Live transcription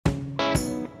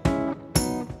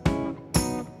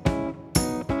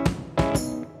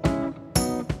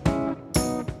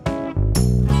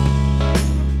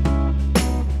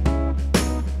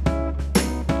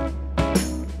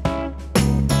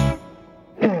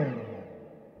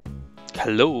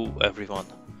Hello everyone!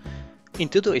 In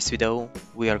today's video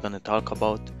we are gonna talk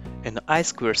about an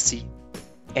I2C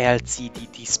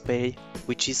LCD display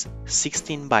which is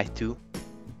 16 by 2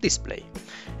 display,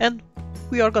 and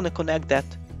we are gonna connect that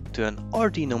to an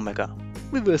Arduino Mega.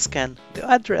 We will scan the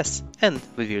address and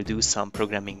we will do some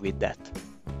programming with that.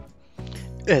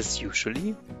 As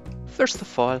usually, first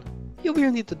of all you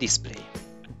will need the display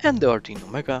and the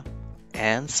Arduino Mega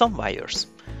and some wires.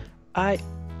 I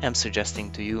am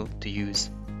suggesting to you to use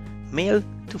male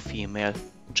to female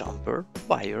jumper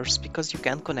wires because you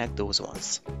can connect those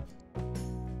ones.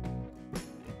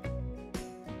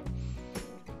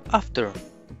 After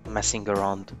messing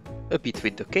around a bit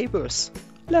with the cables,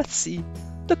 let's see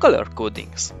the color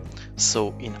codings.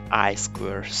 So in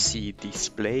I2C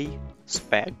display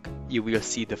spec, you will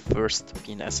see the first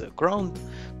pin as a ground,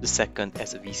 the second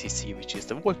as a VCC, which is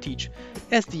the voltage,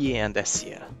 SDA and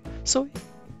SCL. So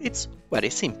it's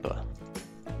very simple.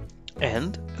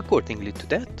 And accordingly to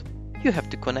that, you have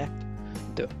to connect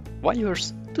the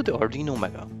wires to the Arduino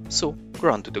Mega. So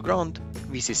ground to the ground,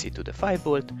 VCC to the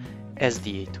 5V,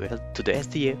 SDA to the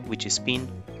SDA, which is pin,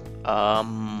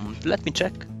 let me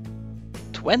check,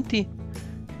 20,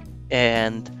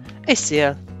 and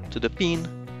SCL to the pin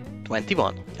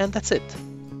 21, and that's it.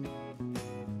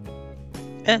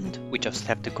 And we just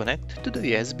have to connect to the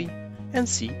USB and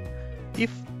see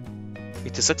if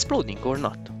it is exploding or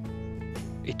not.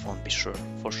 It won't be sure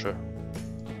for sure.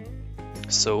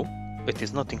 So it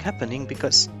is nothing happening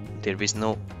because there is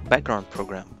no background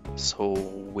program. So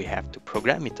we have to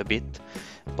program it a bit,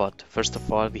 but first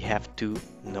of all we have to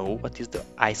know what is the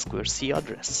I2C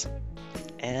address.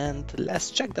 And let's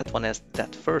check that one as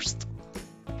that first.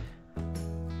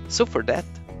 So for that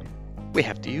we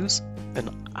have to use an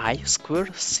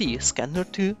I2C scanner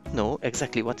to know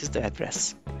exactly what is the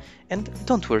address. And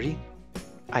don't worry,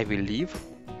 I will leave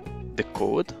the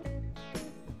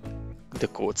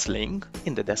code's link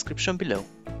in the description below.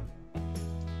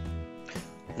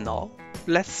 Now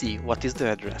let's see what is the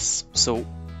address. So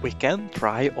we can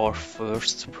try our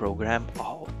first program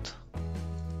out.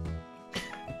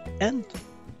 And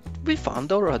we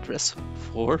found our address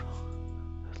for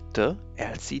the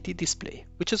LCD display,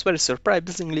 which is very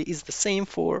surprisingly is the same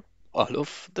for all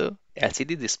of the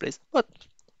LCD displays, but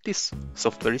this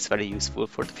software is very useful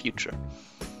for the future.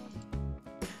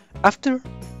 After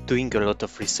doing a lot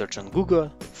of research on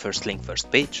Google, first link,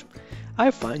 first page,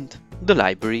 I find the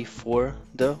library for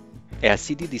the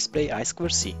LCD display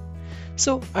I2C.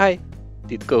 So I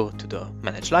did go to the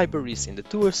Manage Libraries in the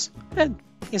tools and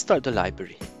install the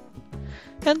library.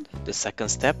 And the second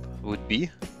step would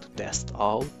be to test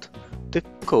out the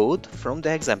code from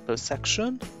the example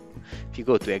section. If you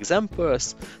go to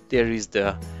examples, there is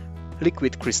the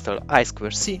liquid crystal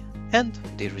I2C and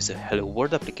there is a Hello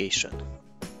World application.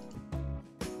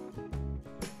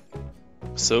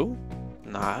 So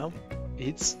now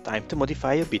it's time to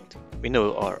modify a bit. We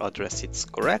know our address is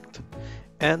correct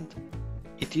and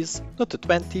it is not a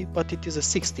 20 but it is a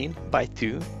 16 by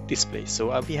 2 display,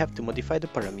 so we have to modify the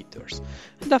parameters.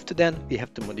 And after that we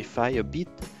have to modify a bit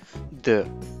the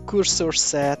cursor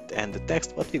set and the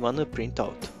text what we want to print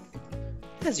out.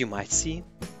 As you might see,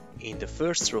 in the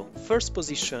first row, first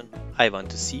position, I want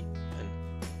to see an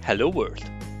Hello World,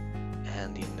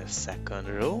 and in the second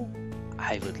row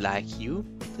I would like you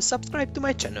to subscribe to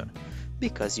my channel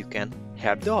because you can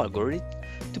help the algorithm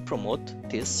to promote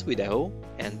this video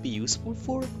and be useful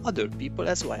for other people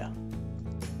as well.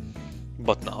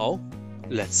 But now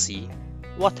let's see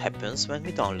what happens when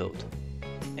we download,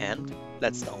 and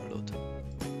let's download.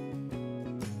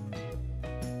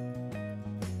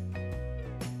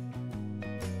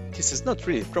 This is not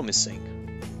really promising.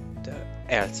 The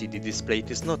LCD display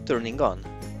is not turning on.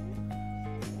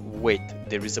 Wait,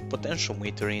 there is a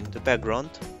potentiometer in the background,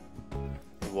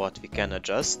 what we can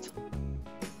adjust.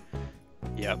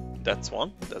 Yeah, that's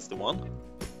the one.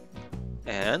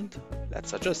 And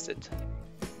let's adjust it.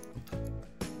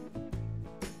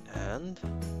 And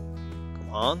come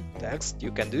on, text,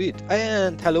 you can do it.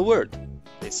 And hello world,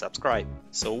 please subscribe.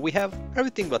 So we have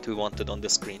everything what we wanted on the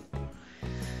screen.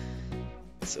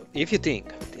 So if you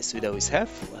think this video is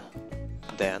helpful,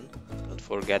 then don't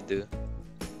forget to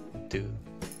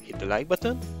hit the like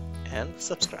button and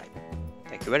subscribe.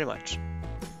 Thank you very much.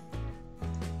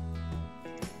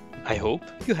 I hope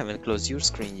you haven't closed your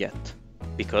screen yet,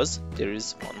 because there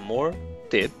is one more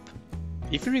tip.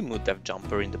 If you remove that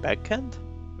jumper in the back end,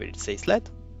 where it says LED,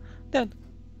 then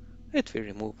it will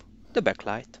remove the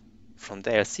backlight from the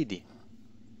LCD.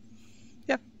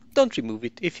 Yeah, don't remove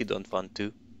it if you don't want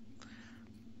to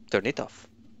turn it off.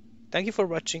 Thank you for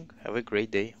watching, have a great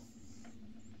day.